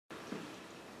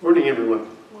Morning, everyone.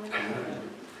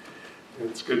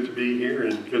 It's good to be here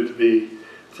and good to be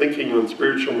thinking on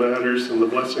spiritual matters and the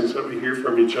blessings that we hear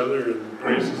from each other and the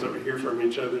praises that we hear from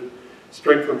each other.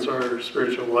 Strengthens our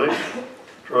spiritual life,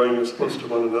 drawing us close to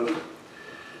one another.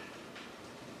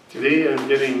 Today I'm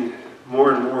getting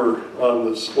more and more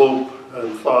on the slope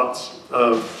and thoughts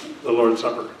of the Lord's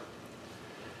Supper.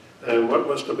 And what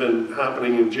must have been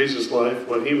happening in Jesus' life,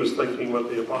 what he was thinking,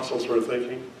 what the apostles were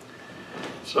thinking.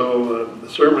 So the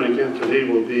sermon again today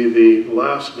will be the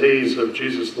last days of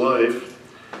Jesus' life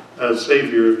as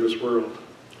Savior of this world.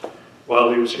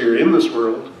 While he was here in this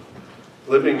world,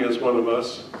 living as one of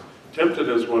us, tempted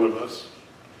as one of us,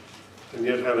 and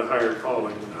yet had a higher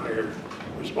calling and a higher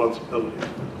responsibility.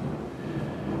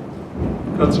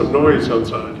 Got some noise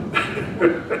outside,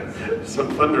 some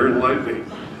thunder and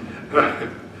lightning.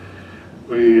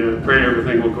 We pray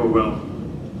everything will go well.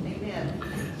 Amen.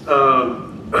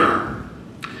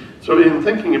 So in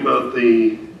thinking about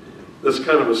this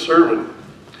kind of a sermon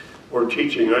or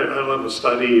teaching, I love to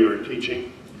study or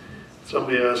teaching.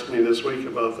 Somebody asked me this week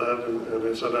about that, and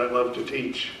I said I love to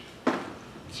teach.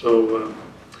 So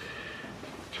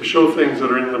to show things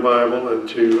that are in the Bible and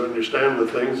to understand the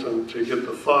things and to get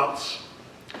the thoughts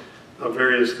of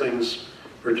various things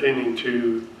pertaining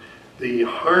to the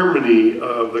harmony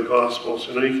of the Gospels.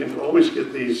 You know, you can always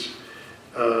get these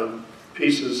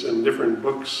pieces in different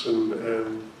books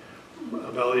and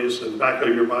values in the back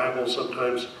of your Bible.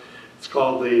 Sometimes it's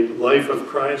called the life of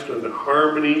Christ or the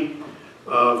harmony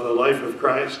of the life of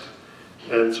Christ.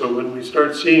 And so when we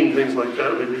start seeing things like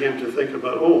that, we begin to think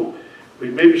about, oh, we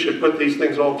maybe should put these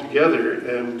things all together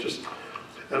and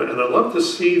and I love to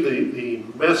see the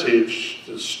message,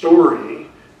 the story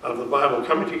of the Bible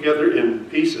coming together in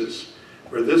pieces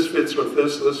where this fits with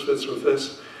this fits with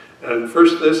this, and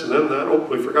first this and then that, oh,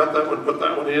 we forgot that one, put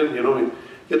that one in, you know, we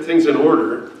get things in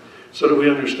order so that we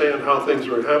understand how things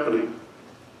are happening.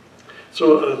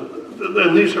 So,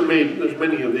 and these are made, there's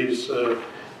many of these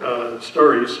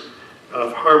stories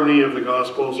of harmony of the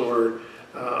Gospels or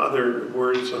other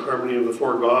words, the harmony of the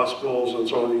four Gospels and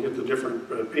so on. You get the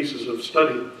different pieces of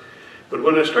study. But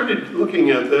when I started looking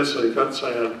at this, I got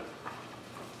sad.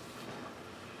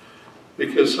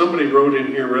 Because somebody wrote in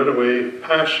here right away,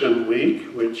 Passion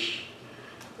Week, which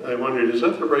I wondered, is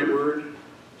that the right word?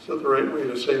 Is that the right way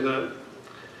to say that?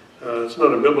 It's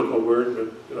not a biblical word,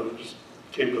 but you know, it just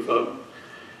came to thought.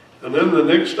 And then the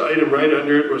next item right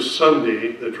under it was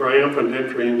Sunday, the triumphant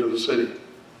entry into the city.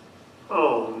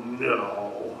 Oh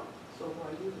no. So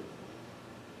why do it?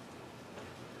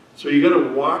 So you got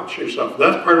to watch yourself.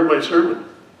 That's part of my sermon.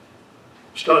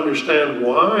 Just to understand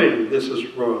why this is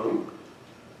wrong.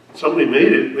 Somebody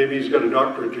made it, maybe he's got a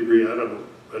doctorate degree, I don't know.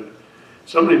 But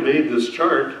somebody made this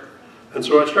chart. And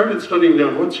so I started studying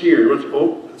down what's here.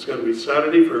 It's got to be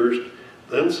Saturday first,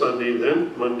 then Sunday,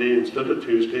 then Monday instead of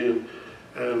Tuesday.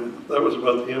 And that was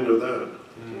about the end of that.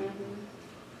 Mm-hmm.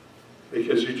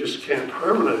 Because you just can't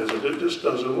harmonize it. It just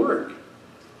doesn't work.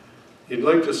 You'd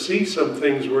like to see some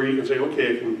things where you can say,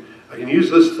 okay, I can use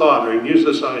this thought or I can use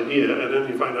this idea, and then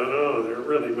you find out, oh, they're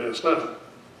really messed up.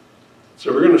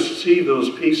 So we're going to see those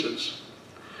pieces.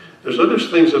 There's other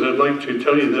things that I'd like to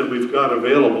tell you that we've got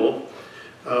available.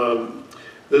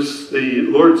 The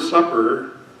Lord's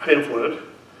Supper pamphlet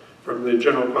from the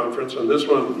General Conference, and this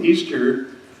one, Easter,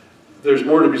 there's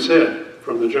more to be said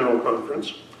from the General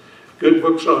Conference. Good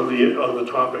books on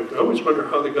the topic. I always wonder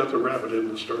how they got the rabbit in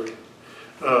the story.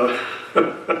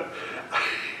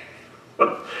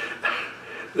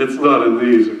 It's not in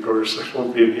these, of course. It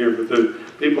won't be in here, but the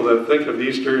people that think of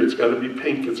Easter, it's got to be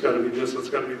pink, it's got to be this, it's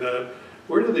got to be that.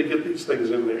 Where do they get these things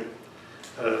in there?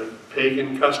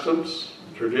 Pagan customs,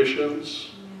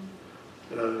 traditions,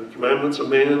 commandments of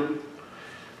man.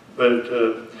 But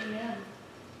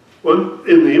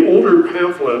in the older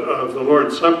pamphlet of the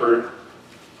Lord's Supper,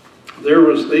 there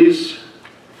was these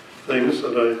things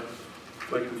that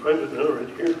if I can find it now right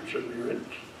here, it should be right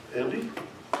handy.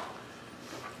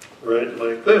 Right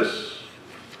like this.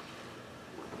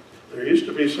 There used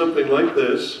to be something like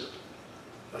this,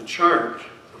 a chart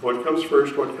of what comes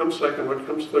first, what comes second, what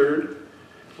comes third,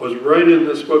 was right in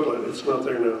this booklet. It's not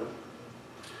there now.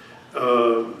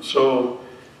 So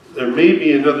there may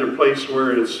be another place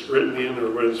where it's written in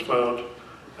or where it's found.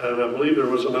 And I believe there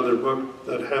was another book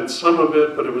that had some of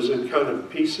it, but it was in kind of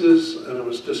pieces and it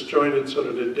was disjointed so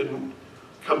that it didn't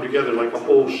come together like a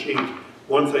whole sheet,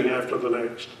 one thing after the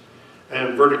next.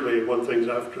 And vertically, one thing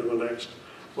after the next.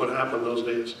 What happened those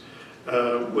days.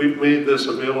 We've made this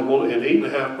available in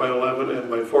 8.5 by 11 and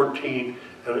by 14,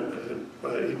 and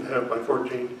 8.5 by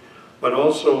 14. But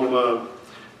also,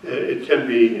 it can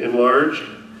be enlarged.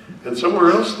 And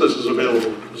somewhere else this is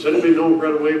available. Does anybody know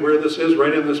right away where this is?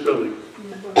 Right in this building.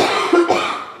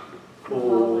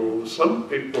 Oh, some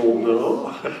people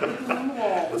know.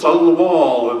 It's on the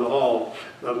wall in the hall,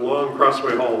 that long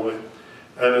crossway hallway.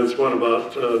 And it's what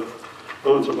about,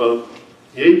 it's about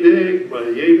yay big by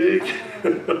yay big.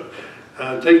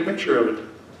 Take a picture of it.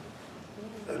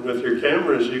 And with your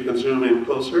cameras, you can zoom in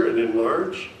closer and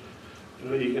enlarge.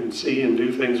 You can see and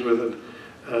do things with it.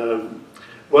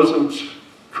 Wasn't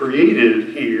created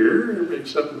here,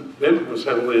 except Ben was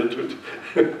heavily into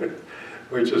it,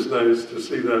 which is nice to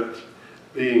see that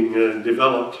being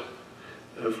developed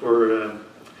for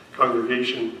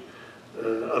congregation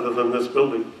other than this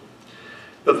building.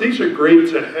 But these are great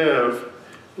to have.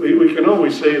 We can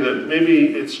always say that maybe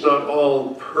it's not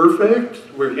all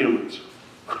perfect. We're humans.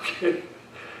 Okay.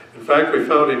 In fact, we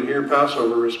found in here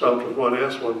Passover is spelled with one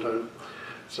S one time.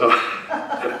 So,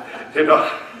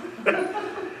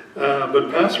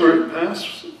 but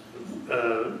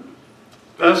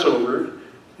Passover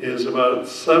is about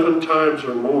 7 times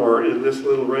or more in this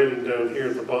little writing down here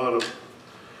at the bottom.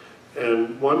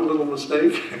 And one little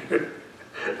mistake.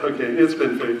 Okay, it's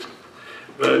been fixed.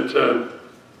 But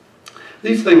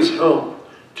these things help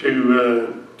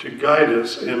to guide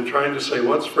us in trying to say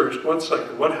what's first, what's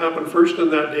second, what happened first in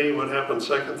that day, what happened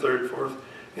second, third, fourth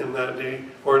in that day,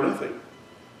 or nothing.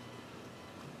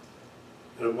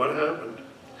 What happened?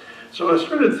 So I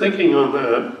started thinking on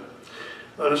that.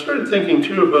 And I started thinking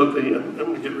too about I'm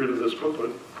going to get rid of this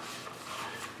booklet.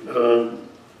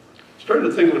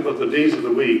 Started thinking about the days of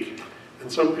the week.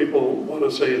 And some people want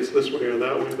to say it's this way or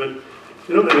that way, but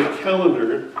in a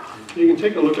calendar, you can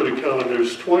take a look at a calendar.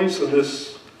 There's twice in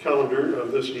this calendar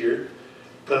of this year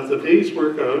that the days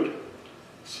work out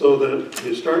so that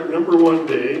you start number 1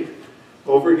 day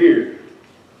over here,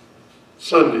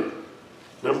 Sunday,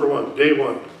 number 1, day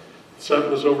 1.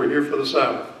 7 is over here for the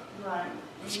Sabbath. Right.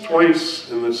 It's twice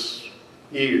in this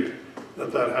year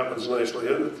that happens nicely.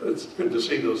 It's good to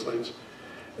see those things.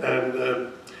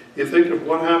 And you think of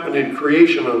what happened in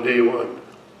creation on day 1.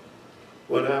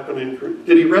 What happened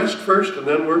did he rest first and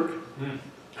then work?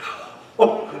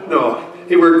 Oh, no.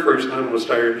 He worked first and then was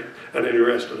tired and then he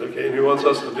rested, okay? And he wants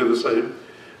us to do the same.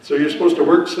 So you're supposed to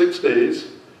work 6 days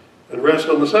and rest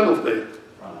on the 7th day.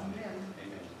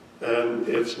 And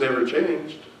it's never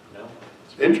changed. No.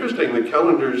 It's interesting, the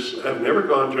calendars have never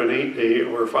gone to an 8-day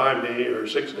or 5-day or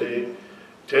 6-day,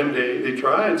 10-day. They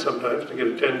tried sometimes to get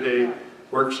a 10-day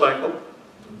work cycle.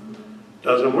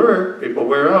 Doesn't work. People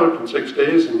wear out in 6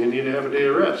 days and you need to have a day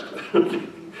of rest.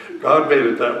 God made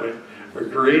it that way, or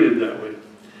created that way.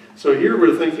 So here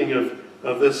we're thinking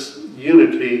of this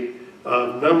unity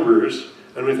of numbers,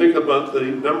 and we think about the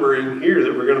numbering here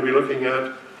that we're going to be looking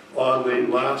at on the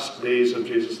last days of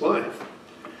Jesus' life.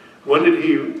 When did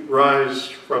he rise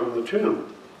from the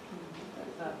tomb?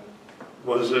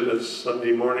 Was it a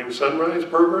Sunday morning sunrise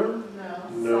program?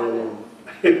 No.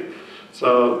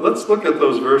 So let's look at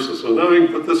those verses. So now I can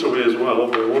put this away as well,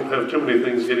 but I won't have too many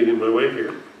things getting in my way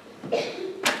here.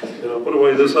 And I'll put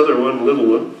away this other one, little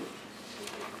one.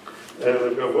 And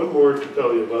I've got one more to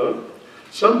tell you about.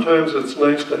 Sometimes it's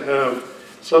nice to have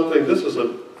something. This is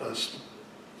a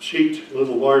sheet, a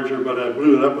little larger, but I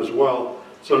blew it up as well,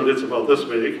 so that it's about this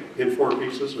big, in 4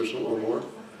 pieces or so or more.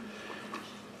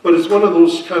 But it's one of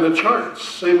those kind of charts,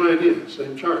 same idea,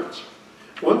 same charts.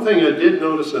 One thing I did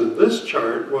notice in this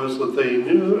chart was that they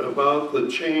knew about the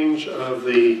change of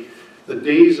the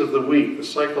days of the week, the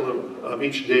cycle of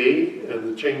each day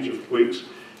and the change of weeks,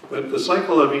 but the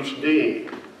cycle of each day.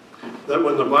 That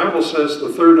when the Bible says the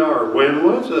 3rd hour, when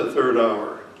was the 3rd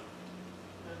hour?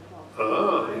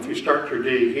 If you start your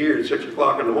day here at 6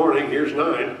 o'clock in the morning, here's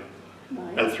 9,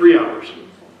 at 3 hours.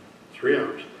 3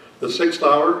 hours. The 6th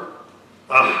hour,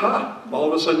 aha, all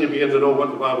of a sudden you begin to know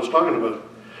what the Bible's talking about.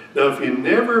 Now, if you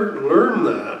never learn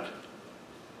that,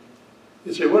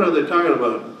 you say, what are they talking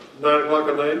about? 9 o'clock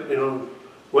at night,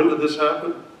 when did this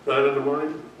happen? 9 in the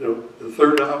morning, the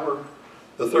 3rd hour,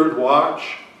 the 3rd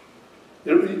watch.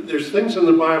 There's things in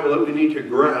the Bible that we need to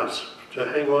grasp, to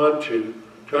hang on to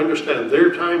understand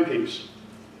their timepiece.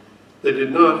 They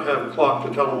did not have a clock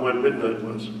to tell them when midnight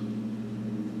was.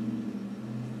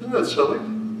 Isn't that silly?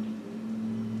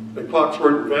 The clocks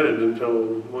weren't invented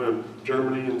until when?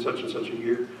 Germany in such and such a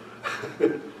year.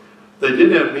 They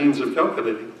did have means of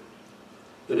calculating.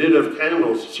 They did have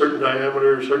candles, certain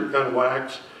diameter, certain kind of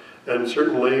wax, and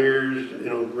certain layers,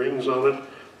 rings on it,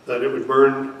 that it would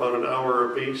burn about an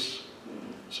hour apiece.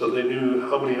 So they knew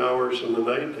how many hours in the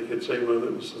night. They could say whether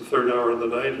it was the 3rd hour of the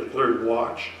night, the 3rd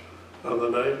watch of the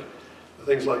night,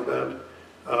 things like that,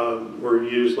 were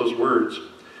used, those words.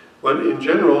 But in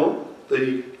general,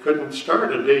 they couldn't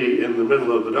start a day in the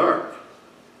middle of the dark.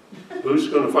 who's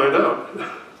going to find out?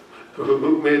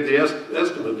 Who made the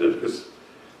estimate? Because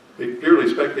it's purely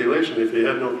speculation. If you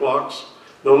had no clocks,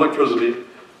 no electricity,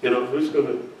 who's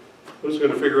going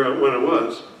to figure out when it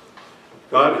was?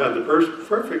 God had the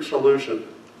perfect solution.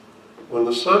 When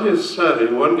the sun is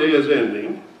setting, one day is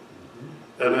ending,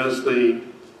 and as the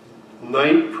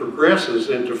night progresses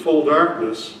into full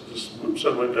darkness, the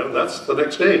sun went down, that's the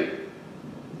next day.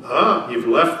 You've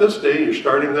left this day, you're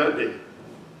starting that day.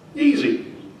 Easy.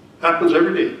 Happens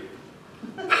every day.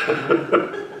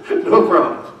 No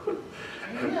problem.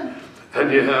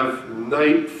 And you have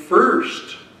night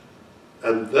first,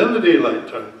 and then the daylight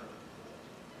time.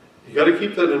 You got to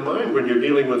keep that in mind when you're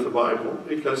dealing with the Bible,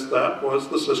 because that was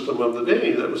the system of the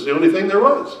day. That was the only thing there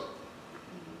was.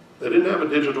 They didn't have a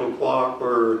digital clock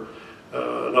or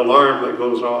an alarm that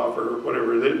goes off or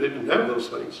whatever. They didn't have those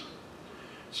things.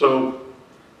 So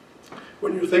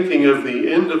when you're thinking of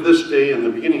the end of this day and the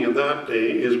beginning of that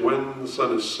day is when the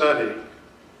sun is setting.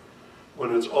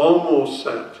 When it's almost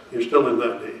set, you're still in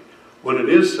that day. When it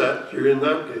is set, you're in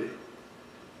that day.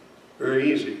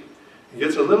 Very easy. It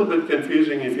gets a little bit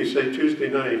confusing if you say Tuesday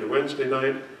night or Wednesday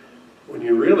night, when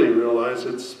you really realize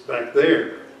it's back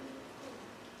there.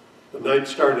 The night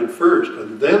started first,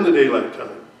 and then the daylight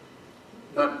time.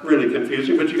 Not really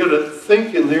confusing, but you got to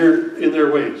think in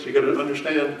their ways. You got to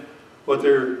understand what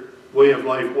their way of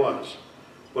life was,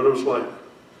 what it was like.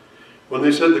 When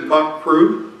they said the cock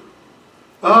crew,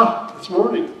 it's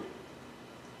morning.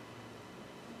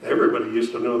 Everybody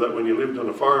used to know that when you lived on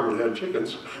a farm and had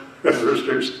chickens and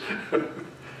roosters.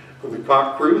 When the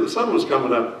cock crew, the sun was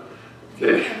coming up.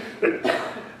 Okay.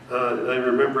 I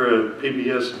remember a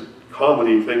PBS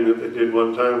comedy thing that they did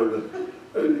one time.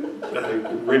 I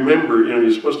remember,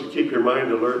 you're supposed to keep your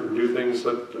mind alert and do things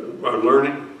that are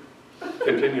learning,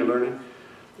 continue learning.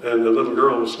 And the little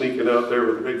girl was sneaking out there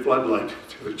with a big floodlight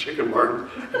to the chicken barn.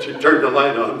 And she turned the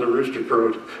light on, the rooster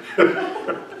crowed.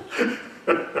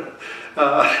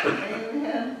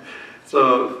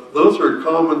 So those were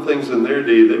common things in their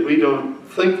day that we don't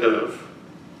think of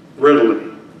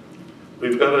readily.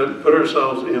 We've got to put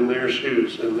ourselves in their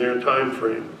shoes, in their time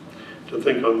frame, to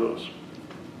think on those.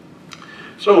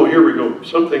 So here we go.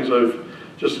 Some things I've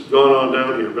just gone on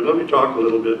down here, but let me talk a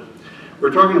little bit.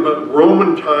 We're talking about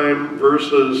Roman time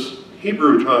versus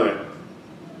Hebrew time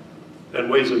and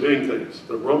ways of doing things.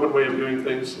 The Roman way of doing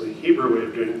things, the Hebrew way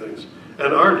of doing things,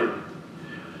 and our day.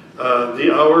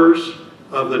 The hours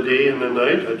of the day and the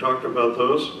night, I talked about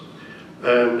those.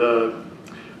 And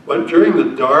but during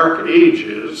the dark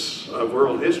ages of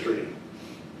world history,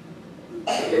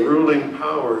 the ruling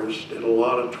powers did a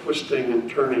lot of twisting and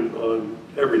turning on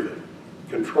everything.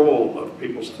 Control of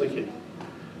people's thinking.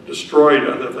 Destroyed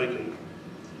other thinking.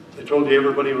 They told you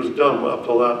everybody was dumb up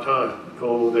till that time.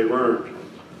 No, they weren't.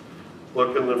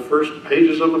 Look in the first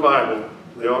pages of the Bible.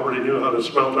 They already knew how to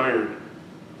smelt iron.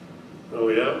 Oh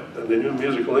yeah, and they knew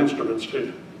musical instruments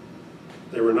too.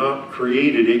 They were not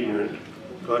created ignorant.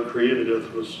 God created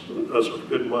us with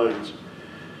good minds.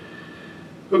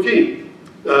 Okay,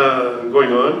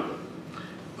 going on.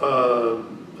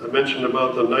 I mentioned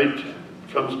about the night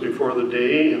comes before the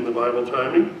day in the Bible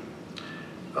timing.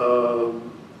 I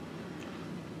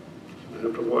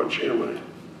have to watch here my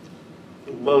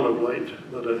amount of light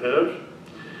that I have.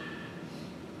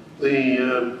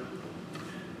 The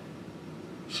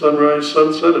sunrise,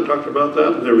 sunset, I talked about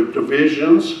that. There were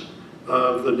divisions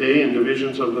of the day and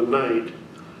divisions of the night.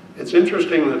 It's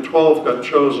interesting that 12 got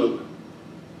chosen.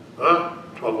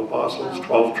 12 apostles,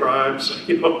 12 tribes,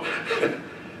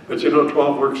 But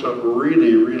 12 works out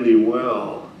really, really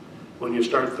well when you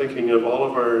start thinking of all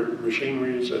of our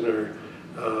machineries and our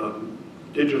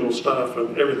digital stuff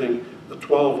and everything. The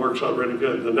 12 works out really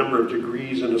good. The number of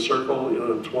degrees in a circle,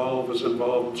 12 is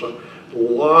involved. So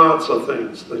lots of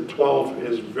things. The 12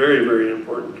 is very, very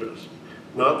important to us.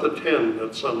 Not the 10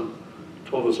 that some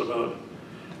told us about.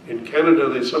 In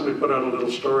Canada, somebody put out a little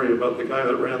story about the guy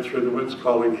that ran through the woods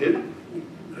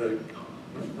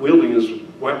wielding his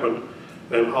weapon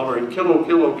and hollering, kilo,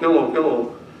 kilo, kilo,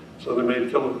 kilo. So they made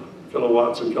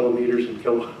kilowatts and kilometers and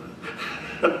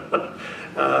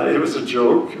it was a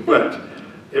joke, but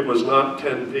it was not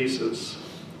 10 pieces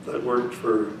that worked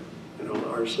for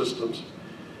our systems.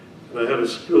 And I had a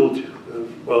school,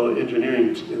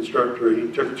 engineering instructor.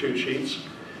 He took 2 sheets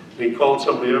and he called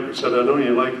somebody up. He said, I know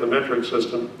you like the metric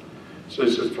system. So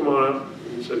he says, come on up.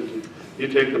 And he said, you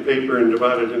take the paper and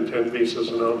divide it in 10 pieces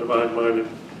and I'll divide mine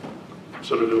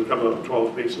so that it'll come out in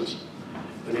 12 pieces.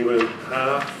 And he went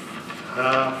half,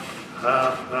 half,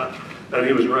 half, half. And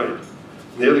he was right.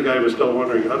 And the other guy was still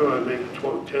wondering, how do I make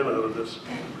 10 out of this?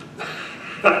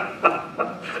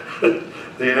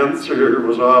 The answer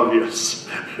was obvious.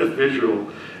 Visual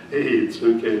aids,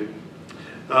 okay.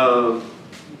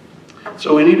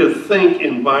 So we need to think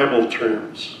in Bible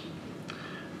terms,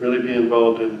 really be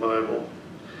involved in Bible.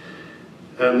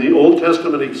 And the Old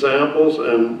Testament examples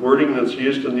and wording that's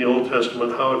used in the Old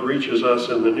Testament, how it reaches us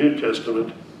in the New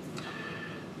Testament.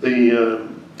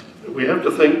 We have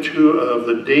to think too of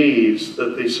the days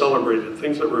that they celebrated,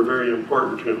 things that were very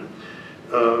important to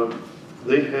them.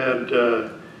 They had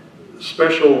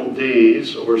special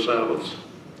days or Sabbaths.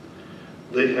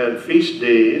 They had feast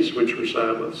days, which were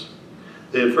Sabbaths.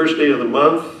 They had first day of the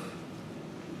month,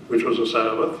 which was a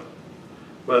Sabbath.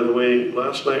 By the way,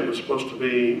 last night was supposed to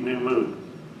be new moon,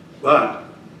 but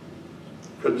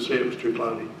couldn't say it was too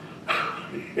cloudy.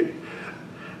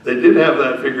 They did have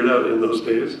that figured out in those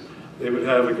days. They would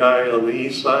have a guy on the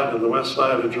east side and the west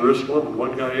side of Jerusalem, and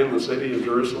one guy in the city of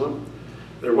Jerusalem.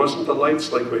 There wasn't the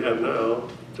lights like we have now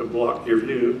to block your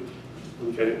view,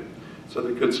 okay? So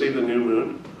they could see the new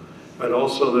moon. And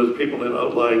also there's people in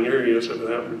outlying areas if it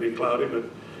happened to be cloudy, but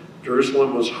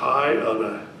Jerusalem was high on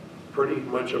a pretty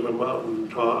much of a mountain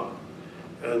top,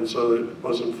 and so it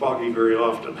wasn't foggy very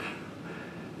often.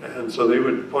 And so they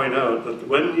would point out that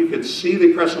when you could see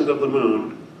the crescent of the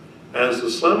moon, as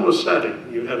the sun was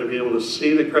setting, you had to be able to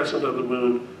see the crescent of the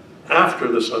moon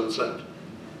after the sunset.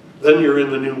 Then you're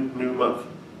in the new month.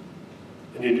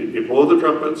 And you blow the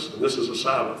trumpets, and this is a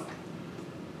Sabbath,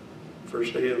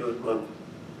 first day of the month.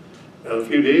 Now, a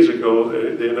few days ago,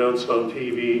 they announced on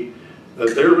TV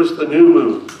that there was the new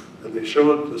moon, and they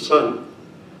showed the sun,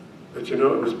 but you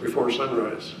know, it was before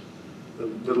sunrise. The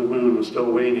little moon was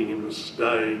still waning and was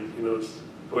dying, you know, it's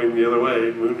going the other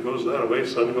way. Moon goes that way,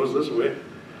 sun goes this way.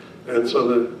 And so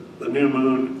the new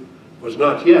moon was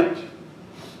not yet.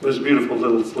 It was a beautiful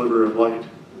little sliver of light.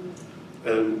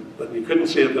 And but you couldn't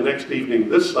see it the next evening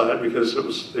this side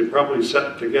because they probably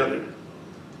set together,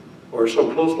 or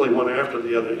so closely one after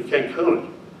the other, you can't count it.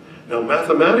 Now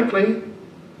mathematically,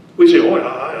 we say, oh,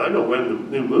 I know when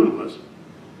the new moon was.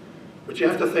 But you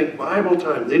have to think Bible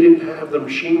time. They didn't have the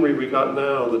machinery we got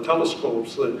now, the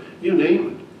telescopes, you name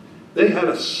it. They had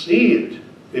to see it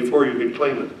before you could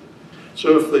claim it.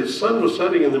 So if the sun was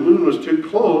setting and the moon was too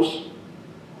close,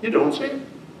 you don't see it.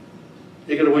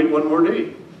 You got to wait one more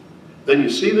day. Then you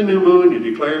see the new moon, you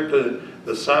declare it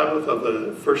the Sabbath of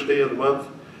the first day of the month,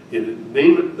 you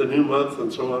name it the new month,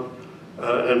 and so on.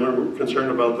 And we're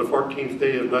concerned about the 14th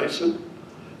day of Nisan.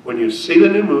 When you see the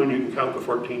new moon, you can count the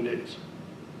 14 days.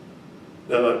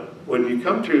 Now, when you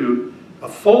come to a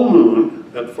full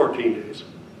moon at 14 days,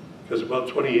 because about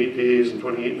 28 days and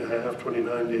 28 and a half,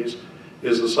 29 days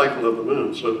is the cycle of the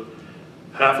moon. So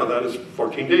half of that is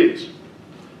 14 days.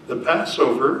 The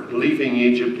Passover, leaving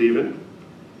Egypt even,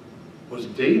 was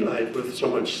daylight with so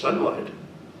much sunlight,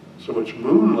 so much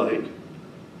moonlight,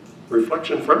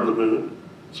 reflection from the moon,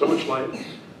 so much light.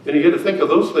 And you get to think of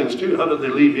those things too. How did they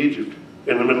leave Egypt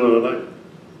in the middle of the night?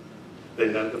 They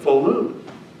had the full moon.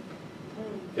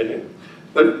 Okay?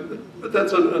 But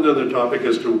that's another topic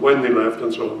as to when they left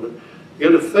and so on. But you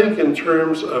got to think in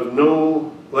terms of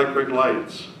no electric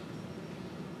lights.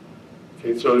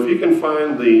 Okay, so if you can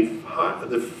find the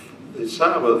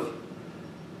Sabbath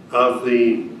of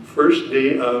the first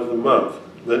day of the month,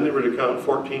 then they were to count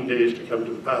 14 days to come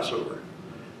to the Passover.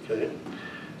 Okay,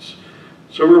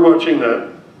 so we're watching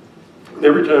that.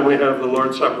 Every time we have the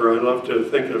Lord's Supper, I love to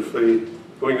think of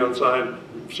going outside,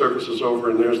 service is over,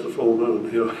 and there's the full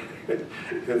moon. You know,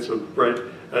 it's a bright,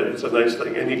 it's a nice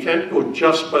thing. And you can't go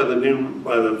just by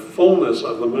the fullness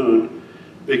of the moon,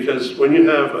 because when you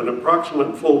have an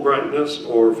approximate full brightness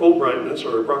or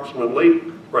approximate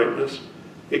late brightness,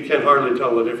 you can hardly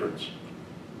tell the difference.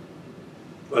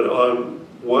 But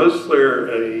was there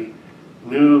a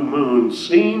new moon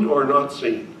seen or not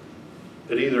seen?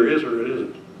 It either is or it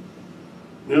isn't.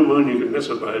 New moon, you can miss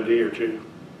it by a day or two.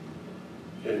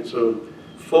 Okay, so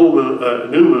full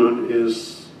moon, new moon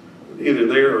is either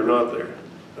there or not there.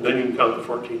 And then you can count the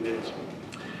 14 days.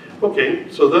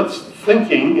 Okay, so that's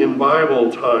thinking in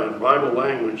Bible time, Bible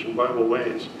language, and Bible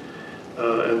ways,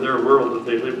 and their world that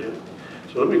they lived in.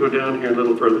 So let me go down here a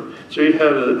little further. So you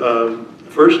had a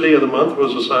first day of the month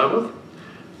was a Sabbath.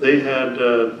 They had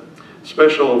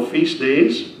special feast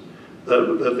days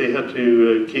that they had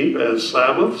to keep as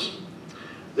Sabbaths.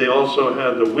 They also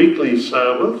had the weekly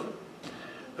Sabbath.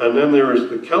 And then there was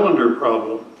the calendar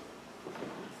problem.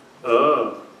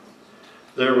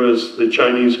 There was the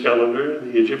Chinese calendar,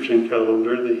 the Egyptian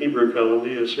calendar, the Hebrew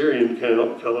calendar, the Assyrian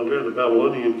calendar, the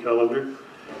Babylonian calendar,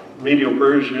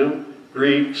 Medo-Persian,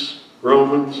 Greeks,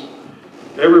 Romans.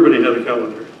 Everybody had a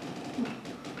calendar.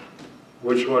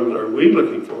 Which one are we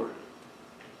looking for?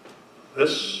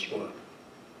 This one.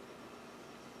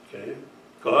 Okay?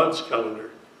 God's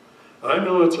calendar. I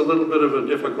know it's a little bit of a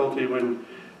difficulty when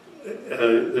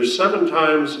there's 7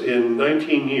 times in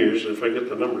 19 years, if I get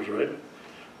the numbers right,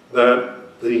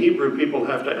 that the Hebrew people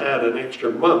have to add an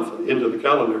extra month into the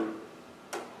calendar.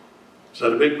 Is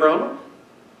that a big problem?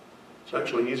 It's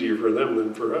actually easier for them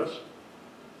than for us.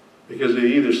 Because they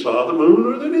either saw the moon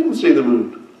or they didn't see the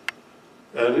moon.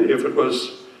 And if it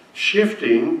was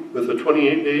shifting with the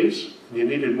 28 days, and you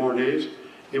needed more days,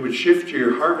 it would shift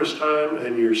your harvest time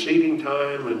and your seeding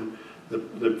time and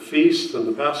the feasts and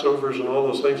the Passovers and all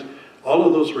those things. All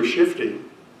of those were shifting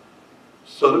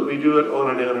so that we do it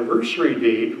on an anniversary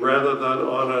date rather than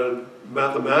on a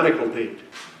mathematical date.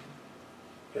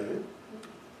 Okay?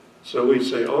 So we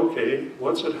say, okay,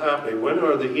 what's it happening? When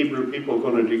are the Hebrew people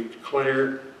going to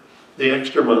declare the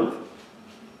extra month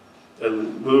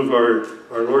and move our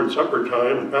Lord's Supper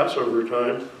time and Passover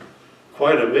time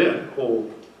quite a bit,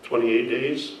 whole 28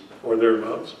 days or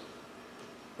thereabouts?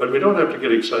 But we don't have to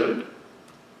get excited.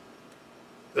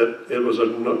 That it was a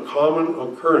common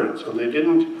occurrence, and they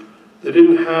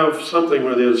didn't have something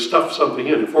where they had to stuff something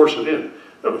in and force it in.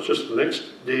 No, it's just the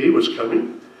next day was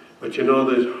coming, but you know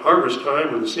the harvest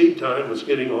time and the seed time was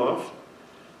getting off,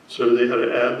 so they had to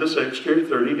add this extra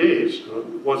 30 days. Well, it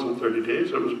wasn't 30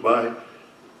 days, it was by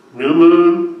new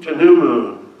moon to new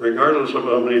moon, regardless of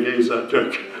how many days that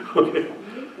took. Okay,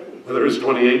 whether it was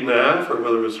 28 and a half or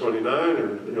whether it was 29,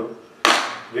 or you know.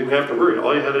 You didn't have to worry.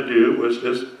 All you had to do was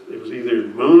just, it was either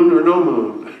moon or no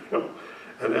moon. You know,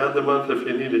 and add the month if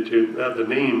you needed to, add the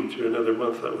name to another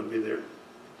month that would be there.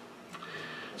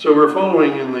 So we're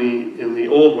following in the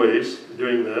old ways,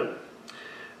 doing that.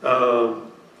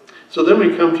 So then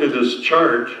we come to this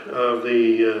chart of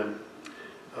the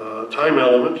time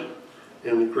element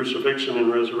in the crucifixion and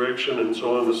resurrection and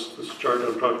so on, this chart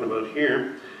I'm talking about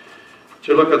here.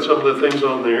 To look at some of the things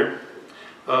on there.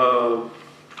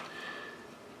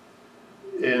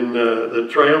 In the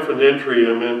triumphant entry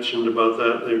I mentioned about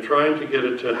that, they're trying to get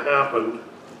it to happen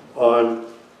on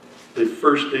the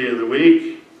first day of the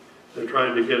week. They're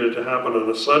trying to get it to happen on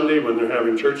a Sunday when they're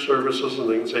having church services, and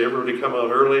they can say, everybody come out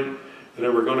early, and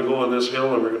then we're going to go on this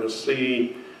hill and we're going to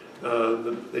see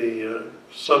the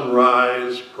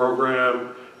sunrise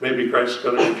program. Maybe Christ's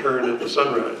going to return at the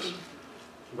sunrise.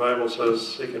 The Bible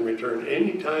says he can return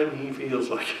anytime he feels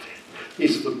like it.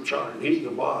 He's the charge, he's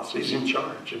the boss, he's in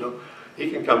charge, you know. He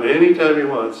can come anytime he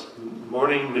wants,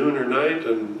 morning, noon, or night,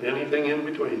 and anything in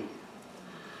between.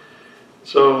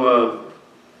 So,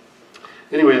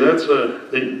 anyway, that's,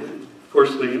 of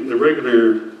course, the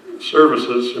regular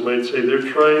services, you might say, they're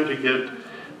trying to get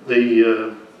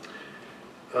the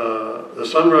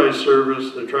sunrise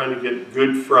service, they're trying to get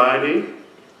Good Friday.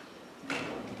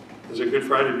 Is it Good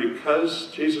Friday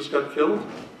because Jesus got killed?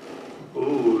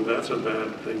 Ooh, that's a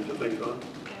bad thing to think on.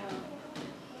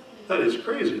 That is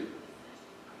crazy.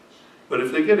 But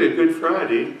if they get a Good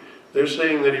Friday, they're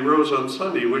saying that he rose on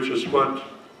Sunday, which is what?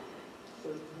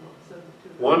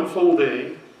 1 full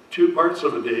day, 2 parts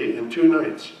of a day, and 2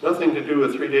 nights. Nothing to do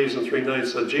with 3 days and 3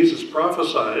 nights that Jesus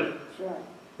prophesied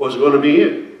was going to be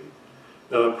it.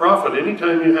 Now a prophet,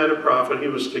 anytime you had a prophet, he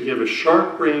was to give a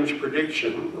sharp range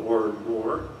prediction or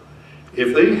more.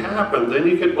 If they happened, then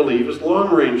you could believe his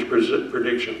long range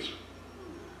predictions.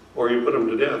 Or you put him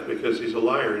to death because he's a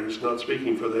liar and he's not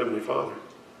speaking for the Heavenly Father.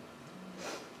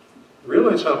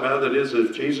 Realize how bad that is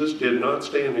if Jesus did not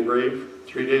stay in the grave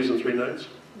 3 days and 3 nights?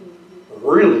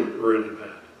 Really, really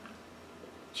bad.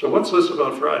 So what's this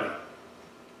about Friday?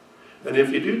 And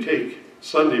if you do take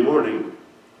Sunday morning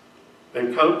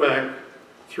and count back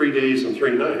 3 days and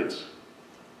 3 nights,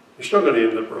 you're still going to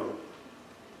end up wrong.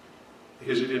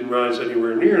 Because he didn't rise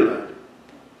anywhere near that.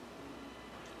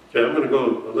 Okay, I'm going to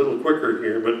go a little quicker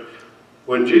here, but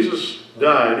when Jesus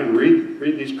died, and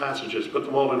read these passages, put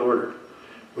them all in order.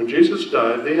 When Jesus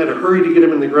died, they had to hurry to get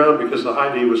him in the ground because the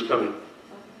high day was coming.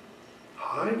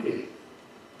 High day?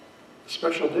 A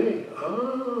special day.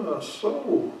 Ah,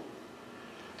 so.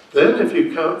 Then if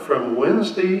you count from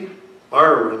Wednesday,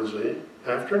 our Wednesday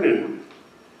afternoon,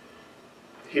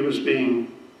 he was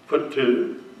being put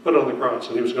on the cross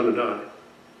and he was going to die.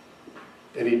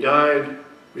 And he died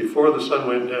before the sun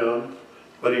went down,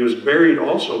 but he was buried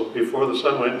also before the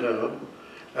sun went down.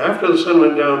 After the sun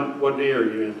went down, what day are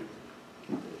you in?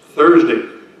 Thursday.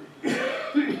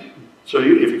 So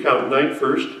if you count night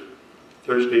first,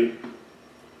 Thursday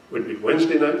would be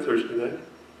Wednesday night, Thursday night.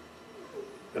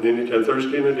 And then you'd have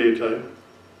Thursday in the daytime.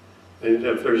 Then you'd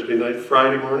have Thursday night,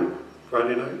 Friday morning,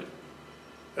 Friday night.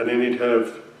 And then you'd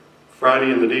have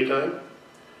Friday in the daytime.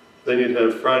 Then you'd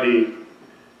have Friday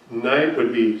night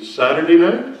would be Saturday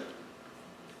night,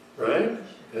 right?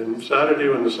 And Saturday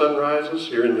when the sun rises,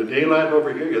 you're in the daylight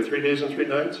over here, you got 3 days and 3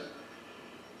 nights.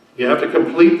 You have to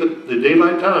complete the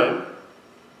daylight time.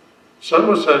 Sun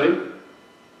was setting,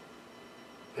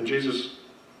 and Jesus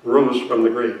rose from the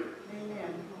grave.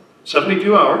 Amen.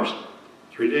 72 hours,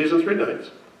 3 days and 3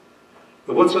 nights.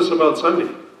 But what's this about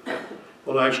Sunday?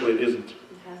 Well, actually it isn't. It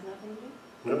has nothing to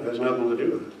do? No, it has nothing to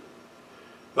do with it.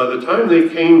 By the time they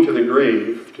came to the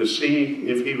grave to see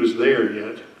if he was there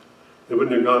yet, they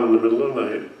wouldn't have gone in the middle of the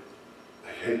night.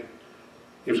 Okay.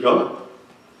 He was gone.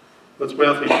 That's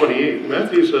Matthew 28.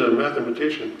 Matthew's a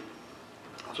mathematician.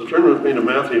 So turn with me to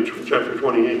Matthew chapter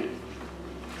 28.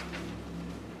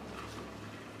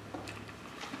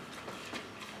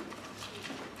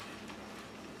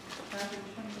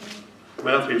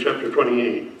 Matthew chapter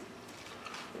 28.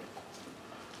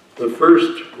 The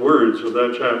first words of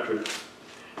that chapter.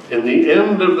 In the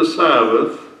end of the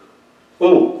Sabbath,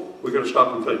 oh, we're going to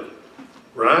stop and think.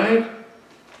 Right?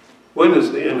 When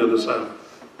is the end of the Sabbath?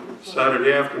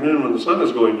 Saturday afternoon when the sun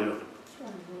is going down.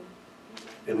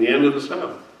 In the end of the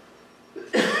Sabbath.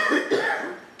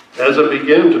 As it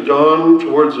began to dawn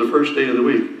towards the first day of the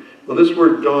week. Well, this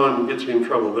word dawn gets you in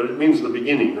trouble, but it means the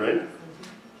beginning, right?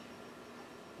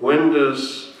 When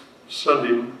does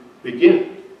Sunday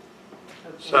begin?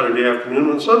 Saturday afternoon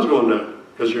when the sun's going down.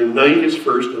 Because your night is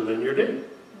first and then your day.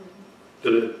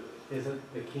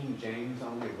 Isn't the King James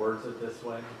only words it this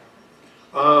way?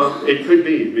 It could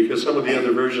be, because some of the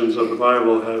other versions of the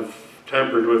Bible have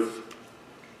tampered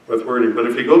with wording. But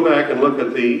if you go back and look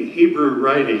at the Hebrew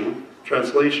writing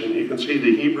translation, you can see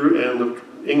the Hebrew and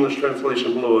the English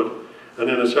translation below it, and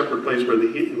in a separate place where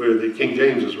the King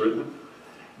James is written.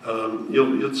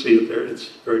 You'll see it there. It's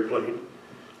very plain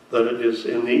that it is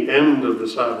in the end of the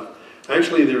Sabbath.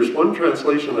 Actually, there's one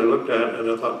translation I looked at and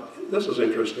I thought, this is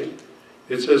interesting.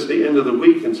 It says the end of the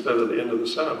week instead of the end of the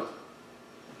Sabbath.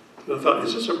 And I thought,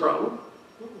 is this a problem?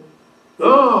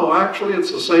 No, actually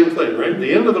it's the same thing, right?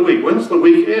 The end of the week. When's the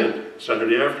week end?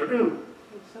 Saturday afternoon.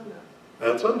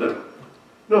 At sundown.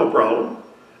 No problem.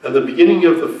 And the beginning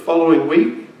of the following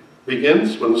week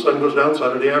begins when the sun goes down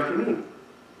Saturday afternoon.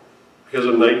 Because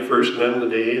of night first and then the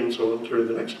day and so on through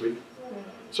the next week.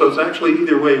 So it's actually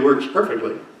either way works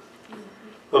perfectly.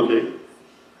 Okay.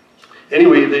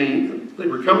 Anyway, they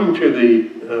were coming to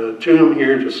the tomb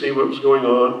here to see what was going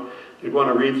on. You'd want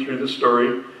to read through the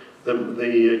story.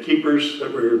 The keepers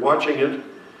that were watching it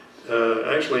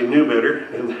actually knew better.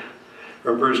 And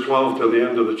from verse 12 to the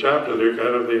end of the chapter,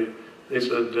 they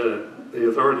said, the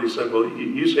authorities said, well,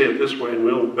 you say it this way and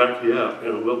we'll back you up.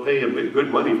 You know, we'll pay you good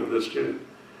money for this too.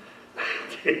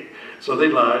 Okay. So they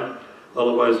lied.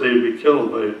 Otherwise, they would be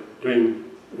killed by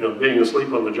being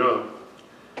asleep on the job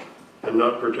and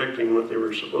not protecting what they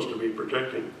were supposed to be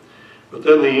protecting. But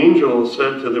then the angel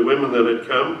said to the women that had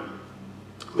come,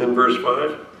 in verse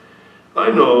 5,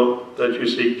 I know that you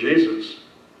seek Jesus,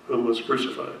 whom was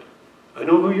crucified. I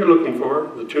know who you're looking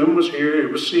for. The tomb was here.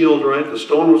 It was sealed, right? The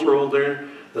stone was rolled there.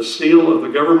 The seal of the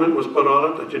government was put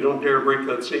on it, that you don't dare break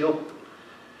that seal.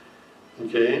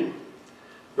 Okay.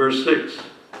 Verse 6,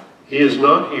 he is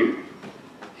not here.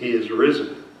 He is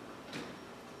risen.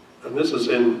 And this is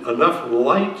in enough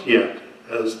light yet,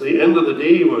 as the end of the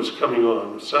day was coming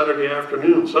on, Saturday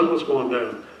afternoon, sun was going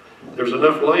down. There's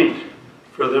enough light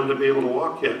for them to be able to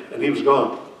walk yet, and he was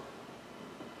gone.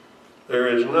 There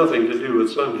is nothing to do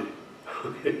with Sunday.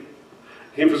 Okay?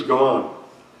 He was gone.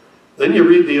 Then you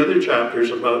read the other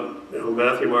chapters about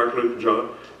Matthew, Mark, Luke, and John.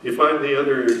 You find the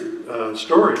other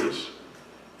stories,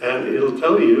 and it'll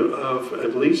tell you of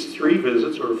at least 3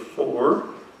 visits or 4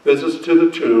 visits to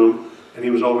the tomb, and he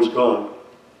was always gone.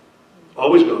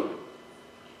 Always gone.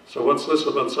 So what's this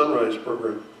about sunrise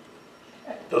program?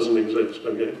 Doesn't exist,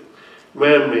 okay?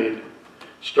 Man-made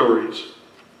stories.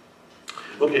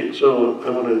 Okay, so I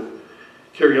want to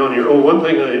carry on here. Oh, one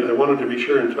thing I wanted to be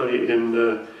sure and tell you,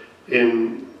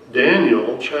 in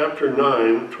Daniel chapter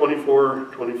 9, 24,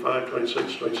 25,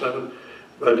 26, 27,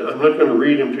 but I'm not going to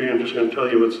read them to you, I'm just going to tell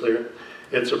you what's there.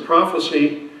 It's a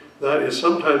prophecy that is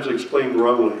sometimes explained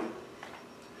wrongly.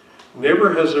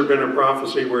 Never has there been a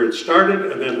prophecy where it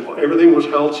started and then everything was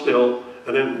held still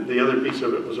and then the other piece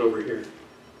of it was over here.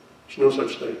 There's no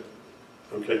such thing.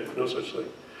 Okay, no such thing.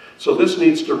 So this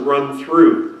needs to run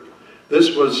through.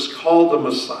 This was called the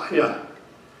Messiah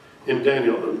in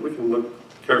Daniel. We can look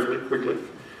carefully, quickly.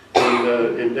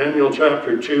 In Daniel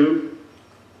chapter 2,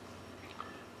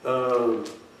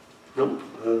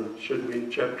 should be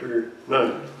chapter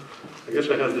 9. I guess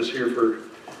I had this here for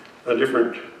a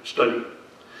different study.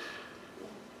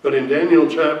 But in Daniel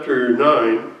chapter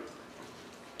 9,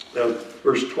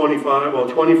 verse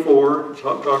 24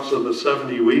 talks of the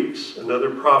 70 weeks, another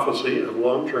prophecy of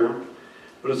long term.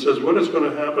 But it says what is going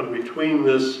to happen between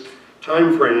this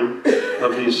time frame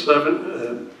of these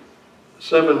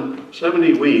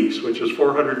 70 weeks, which is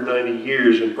 490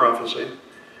 years in prophecy.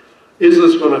 Is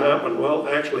this going to happen? Well,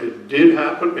 actually it did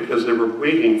happen because they were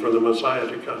waiting for the Messiah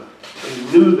to come. They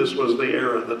knew this was the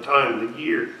era, the time, the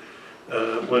year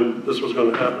when this was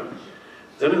going to happen.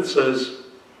 Then it says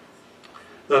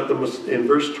that in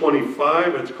verse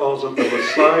 25 it calls it the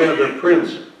Messiah, the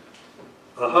Prince.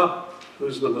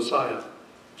 Who's the Messiah?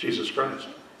 Jesus Christ.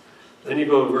 Then you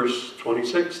go to verse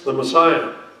 26, the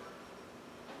Messiah,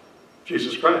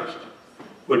 Jesus Christ,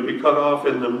 would be cut off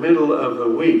in the middle of the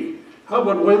week. How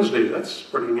about Wednesday? That's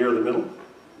pretty near the middle,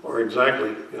 or exactly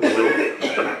in the middle.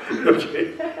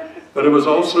 Okay. But it was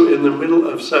also in the middle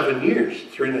of 7 years,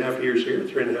 3.5 years here,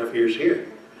 3.5 years here.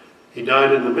 He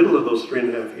died in the middle of those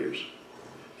 3.5 years.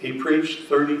 He preached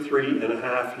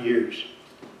 33.5 years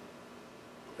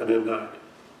and then died.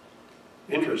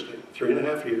 Interesting,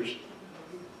 3.5 years.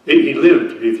 He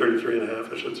lived to be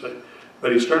 33.5, I should say.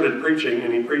 But he started preaching,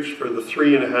 and he preached for the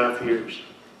 3.5 years.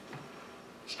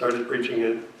 Started preaching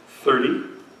at 30,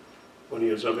 when he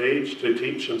was of age to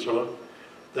teach and so on.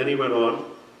 Then he went on.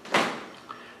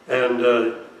 And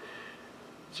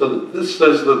so this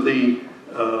says that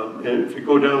and if you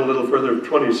go down a little further,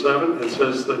 27, it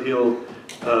says that he'll,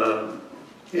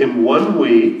 in 1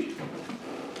 week,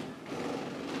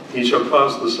 he shall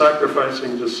cause the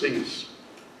sacrificing to cease.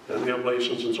 And the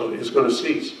oblations and so on. He's going to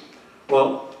cease.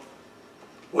 Well,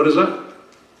 what is that?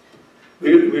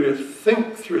 We're going to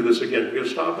think through this again. We're going to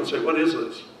stop and say, what is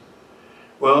this?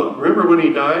 Well, remember when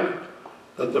he died?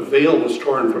 That the veil was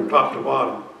torn from top to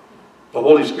bottom. The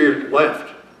Holy Spirit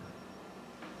left.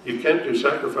 You can't do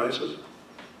sacrifices.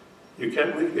 You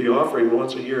can't make the offering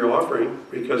once a year offering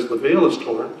because the veil is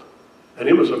torn. And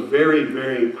it was a very,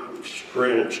 very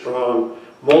strong,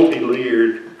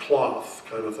 multi-layered cloth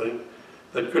kind of thing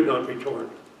that could not be torn,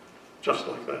 just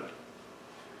like that.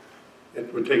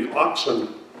 It would take oxen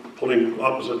pulling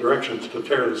opposite directions to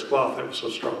tear this cloth. It was so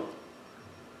strong.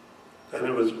 And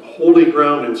it was holy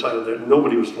ground inside of there.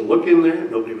 Nobody was to look in there.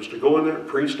 Nobody was to go in there.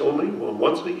 Priest only, well,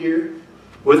 once a year,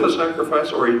 with a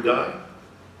sacrifice, or he'd die.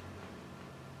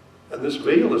 And this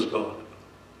veil is gone.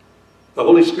 The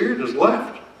Holy Spirit is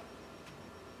left.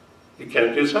 You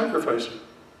can't do sacrificing.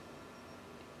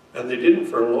 And they didn't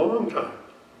for a long time.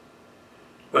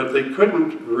 But they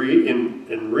couldn't,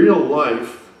 in real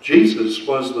life, Jesus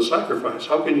was the sacrifice.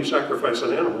 How can you sacrifice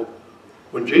an animal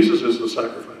when Jesus is the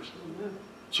sacrifice?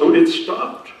 So it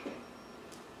stopped.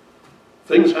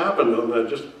 Things happened on that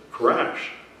just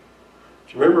crash.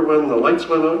 Do you remember when the lights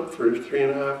went out for 3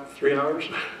 hours?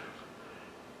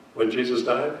 When Jesus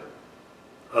died?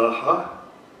 I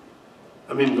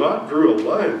mean, God drew a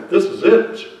line. This is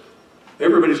it.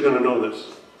 Everybody's going to know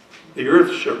this. The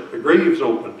earth shook. The graves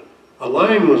opened. A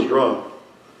line was drawn.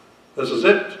 This is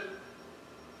it.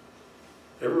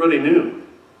 Everybody knew.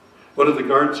 What did the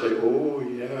guard say? Oh,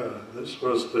 yeah, this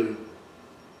was the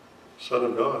Son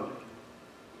of God.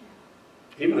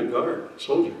 Even a guard, a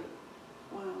soldier.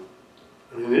 Wow.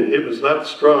 I mean, it was that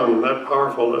strong and that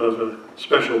powerful of a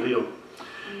special deal.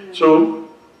 Yeah. So,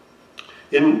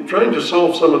 in trying to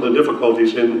solve some of the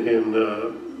difficulties in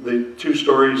the two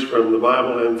stories from the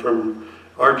Bible and from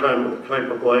our type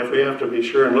of life, we have to be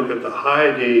sure and look at the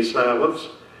high day Sabbaths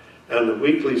and the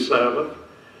weekly Sabbath,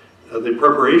 the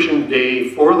preparation day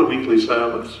for the weekly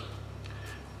Sabbaths.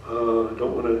 I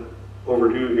don't want to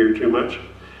overdo here too much.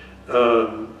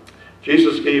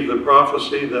 Jesus gave the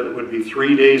prophecy that it would be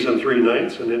 3 days and 3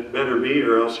 nights, and it better be,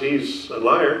 or else he's a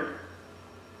liar.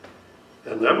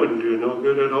 And that wouldn't do no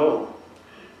good at all.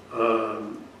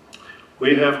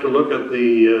 We have to look at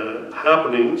the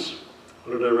happenings.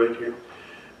 What did I write here?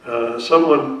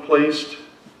 Someone placed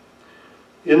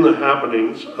in the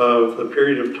happenings of the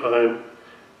period of time,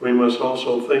 we must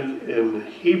also think in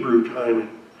Hebrew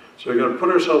timing. So we've got to put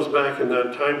ourselves back in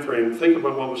that time frame, think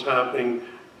about what was happening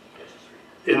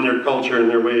in their culture and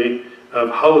their way of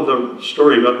how the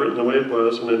story got written the way it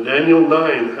was. And then Daniel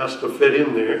 9 has to fit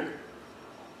in there.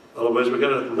 Otherwise we've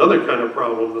got another kind of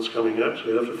problem that's coming up. So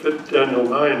you have to fit Daniel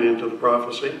 9 into the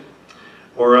prophecy.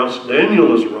 Or else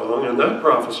Daniel is wrong and that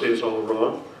prophecy is all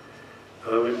wrong.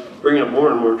 We bring up more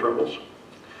and more troubles.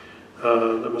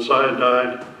 The Messiah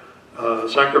died.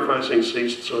 Sacrificing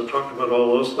ceased. So I talked about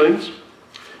all those things.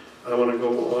 I want to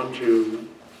go on to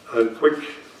a quick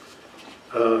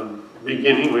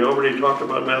beginning. We already talked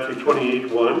about Matthew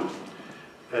 28:1.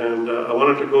 And I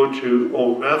wanted to go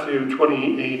to Matthew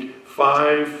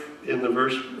 28:5 in the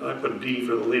verse. I put D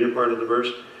for the later part of the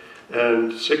verse.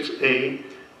 And 6a,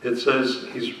 it says,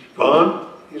 he's gone,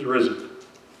 he's risen.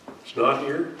 He's not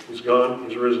here, he's gone,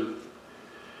 he's risen.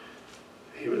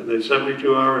 the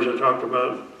 72 hours I talked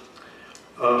about.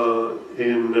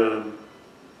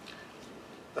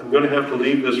 I'm going to have to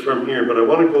leave this from here, but I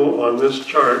want to go on this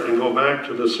chart and go back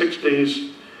to the 6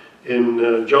 days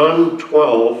in John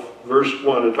 12, verse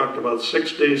 1. I talked about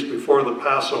 6 days before the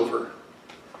Passover.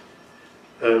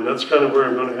 And that's kind of where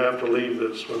I'm going to have to leave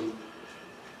this. When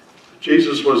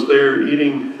Jesus was there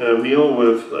eating a meal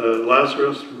with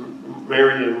Lazarus,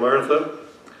 Mary, and Martha,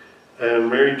 and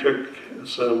Mary took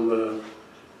some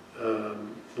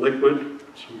liquid,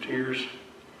 some tears,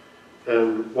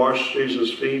 and washed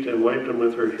Jesus' feet and wiped them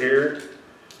with her hair.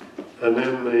 And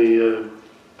then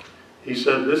he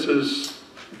said, this is,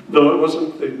 no, it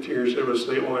wasn't the tears, it was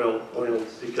the oil,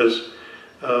 because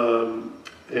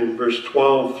in verse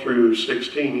 12 through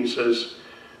 16 he says,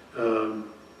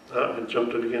 I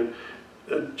jumped it again,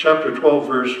 chapter 12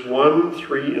 verse 1,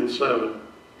 3, and 7.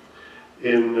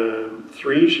 In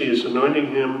 3 she is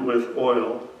anointing him with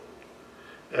oil,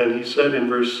 and he said in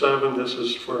verse 7, this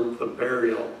is for the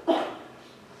burial.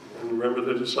 And remember,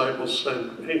 the disciples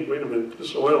said, hey, wait a minute,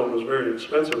 this oil was very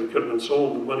expensive. It could have been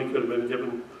sold, the money could have been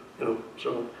given,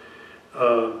 so.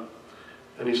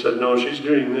 And he said, no, she's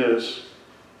doing this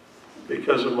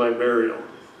because of my burial,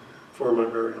 for my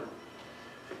burial.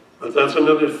 But that's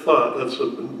another thought. That's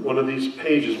one of these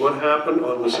pages. What happened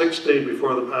on the 6th day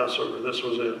before the Passover? This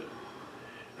was it.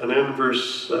 And then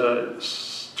verse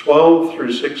 12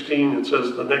 through 16, it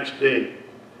says the next day.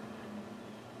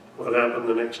 What happened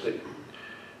the next day?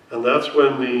 And that's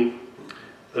when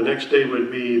the next day would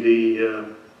be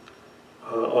the,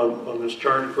 on this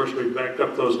chart, of course, we backed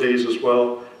up those days as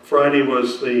well. Friday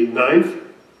was the 9th.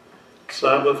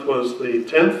 Sabbath was the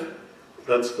 10th.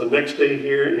 That's the next day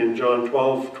here in John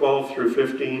 12, 12 through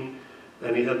 15.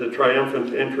 And he had the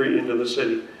triumphant entry into the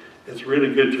city. It's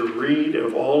really good to read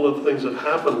of all of the things that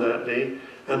happened that day.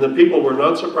 And the people were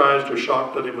not surprised or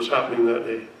shocked that it was happening that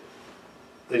day.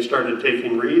 They started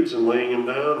taking reeds and laying them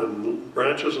down, and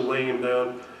branches and laying them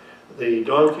down. The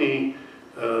donkey,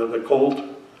 the colt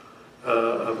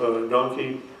of a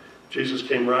donkey, Jesus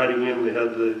came riding in. They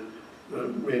had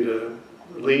made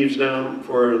leaves down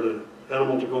for the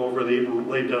animal to go over. They even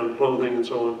laid down clothing and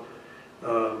so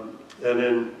on. And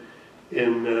then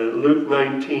in Luke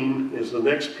 19 is the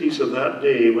next piece of that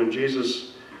day when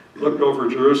Jesus looked over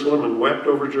Jerusalem and wept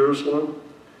over Jerusalem.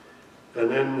 And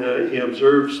then he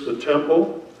observes the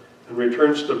temple and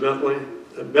returns to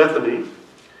Bethany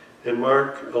in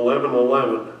Mark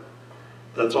 11:11.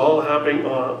 That's all happening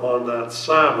on that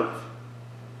Sabbath.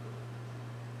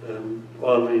 And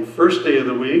on the first day of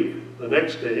the week, the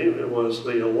next day, it was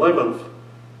the 11th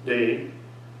day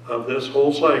of this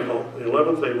whole cycle. The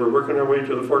 11th day, we're working our way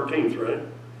to the 14th, right?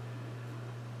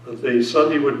 But the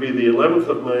Sunday would be the 11th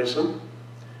of Nisan.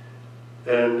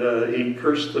 And he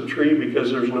cursed the tree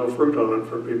because there's no fruit on it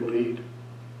for people to eat.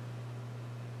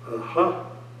 Aha.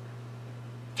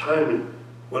 Timing.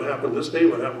 What happened this day?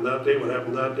 What happened that day? What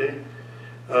happened that day?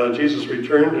 Jesus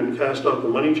returned and cast out the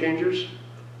money changers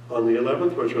on the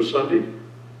 11th, which was Sunday.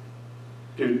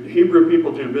 Did Hebrew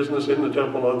people do business in the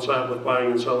temple on Sabbath,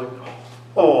 buying and selling?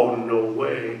 Oh, no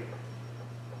way.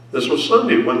 This was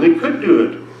Sunday when they could do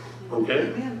it.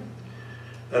 Okay? Amen.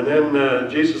 And then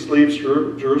Jesus leaves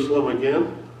Jerusalem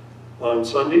again on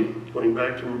Sunday, going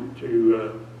back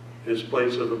to his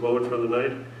place of abode for the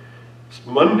night.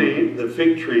 Monday, the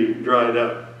fig tree dried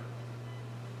up.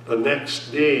 The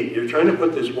next day, you're trying to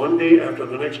put this one day after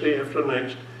the next day after the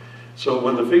next. So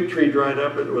when the fig tree dried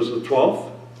up, it was the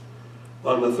 12th.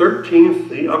 On the 13th,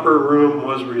 the upper room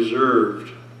was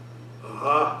reserved.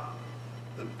 Aha!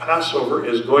 The Passover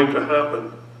is going to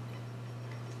happen.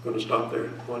 I'm going to stop there.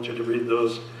 I want you to read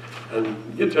those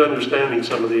and get to understanding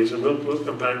some of these, and we'll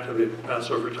come back to the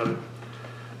Passover time.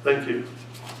 Thank you.